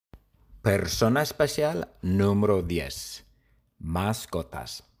Persona especial número 10.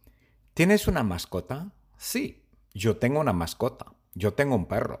 Mascotas. ¿Tienes una mascota? Sí, yo tengo una mascota. Yo tengo un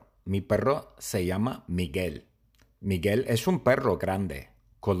perro. Mi perro se llama Miguel. Miguel es un perro grande,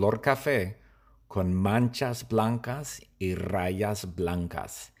 color café, con manchas blancas y rayas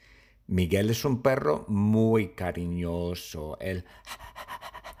blancas. Miguel es un perro muy cariñoso. Él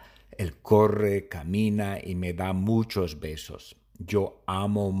corre, camina y me da muchos besos. Yo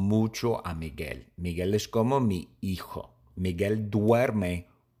amo mucho a Miguel. Miguel es como mi hijo. Miguel duerme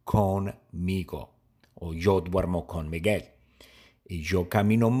conmigo o yo duermo con Miguel. Y yo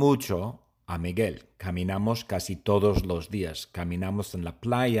camino mucho a Miguel. Caminamos casi todos los días. Caminamos en la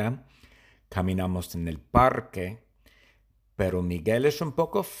playa, caminamos en el parque, pero Miguel es un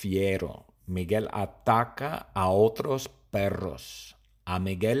poco fiero. Miguel ataca a otros perros. A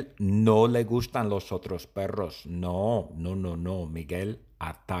Miguel no le gustan los otros perros. No, no, no, no. Miguel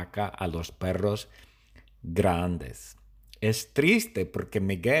ataca a los perros grandes. Es triste porque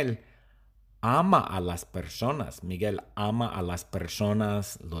Miguel ama a las personas. Miguel ama a las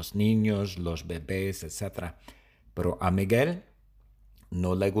personas, los niños, los bebés, etcétera. Pero a Miguel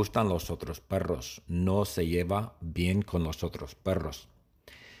no le gustan los otros perros. No se lleva bien con los otros perros.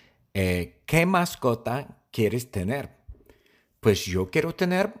 ¿Qué mascota quieres tener? Pues yo quiero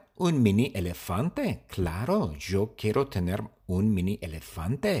tener un mini elefante. Claro, yo quiero tener un mini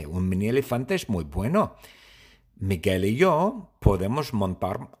elefante. Un mini elefante es muy bueno. Miguel y yo podemos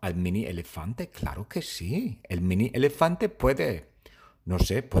montar al mini elefante. Claro que sí. El mini elefante puede, no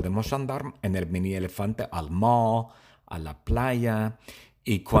sé, podemos andar en el mini elefante al mall, a la playa.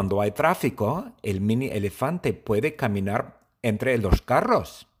 Y cuando hay tráfico, el mini elefante puede caminar entre los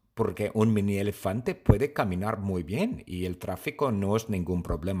carros, porque un mini elefante puede caminar muy bien y el tráfico no es ningún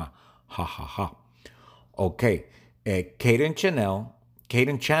problema. Ja, ja, ja. Ok, Caden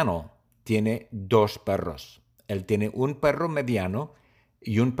Channel tiene dos perros. Él tiene un perro mediano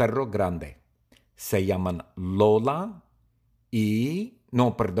y un perro grande. Se llaman Lola y...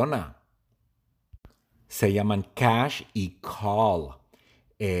 No, perdona. Se llaman Cash y Call.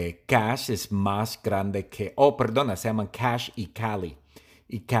 Cash es más grande que... Oh, perdona, se llaman Cash y Cali.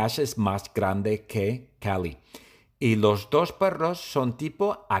 Y Cash es más grande que Cali. Y los dos perros son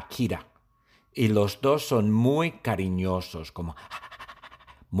tipo Akira. Y los dos son muy cariñosos, como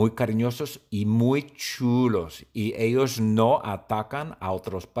muy cariñosos y muy chulos. Y ellos no atacan a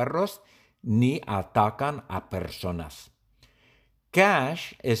otros perros ni atacan a personas.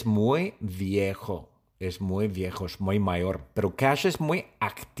 Cash es muy viejo, es muy mayor, pero Cash es muy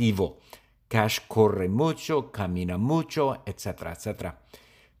activo. Cash corre mucho, camina mucho, etcétera, etcétera.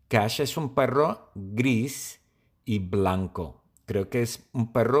 Cash es un perro gris y blanco. Creo que es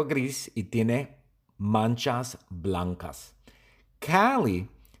un perro gris y tiene manchas blancas. Cali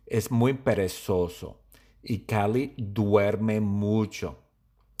es muy perezoso y Cali duerme mucho.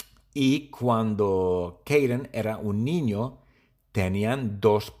 Y cuando Caden era un niño, tenían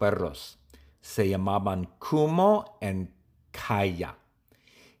dos perros. Se llamaban Kumo y Kaya.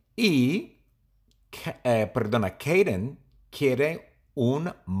 Y, Caden quiere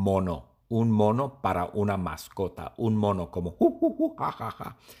un mono para una mascota, un mono como ja, ja,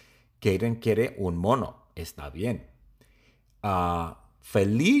 ja. Caden quiere un mono, está bien.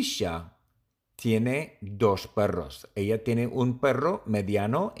 Felicia tiene dos perros. Ella tiene un perro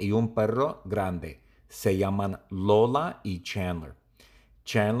mediano y un perro grande. Se llaman Lola y Chandler.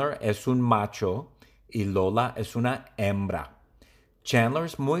 Chandler es un macho y Lola es una hembra. Chandler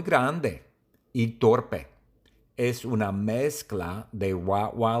es muy grande y torpe. Es una mezcla de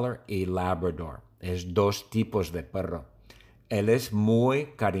Rottweiler y Labrador. Es dos tipos de perro. Él es muy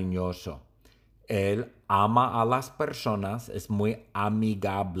cariñoso. Él ama a las personas, es muy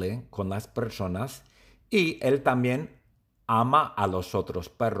amigable con las personas y él también ama a los otros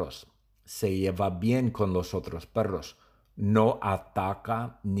perros. Se lleva bien con los otros perros. No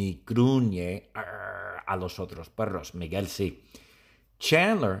ataca ni gruñe a los otros perros. Miguel sí.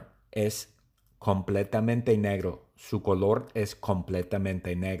 Chandler es completamente negro. Su color es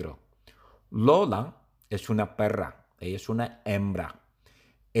completamente negro. Lola es una perra. Ella es una hembra.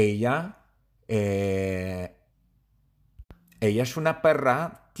 Ella, eh, ella es una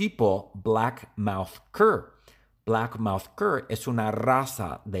perra tipo Black Mouth Cur. Black Mouth Cur es una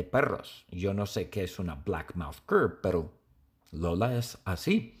raza de perros. Yo no sé qué es una Black Mouth Cur, pero Lola es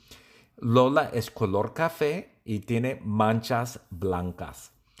así. Lola es color café y tiene manchas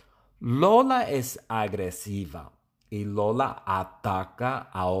blancas. Lola es agresiva y Lola ataca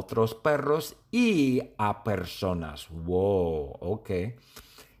a otros perros y a personas. Wow, ok.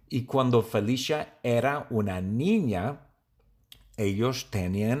 Y cuando Felicia era una niña, Ellos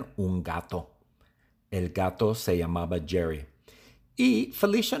tenían un gato. El gato se llamaba Jerry. Y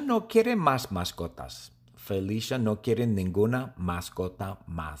Felicia no quiere más mascotas. Felicia no quiere ninguna mascota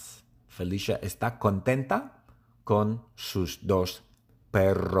más. Felicia está contenta con sus dos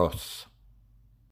perros.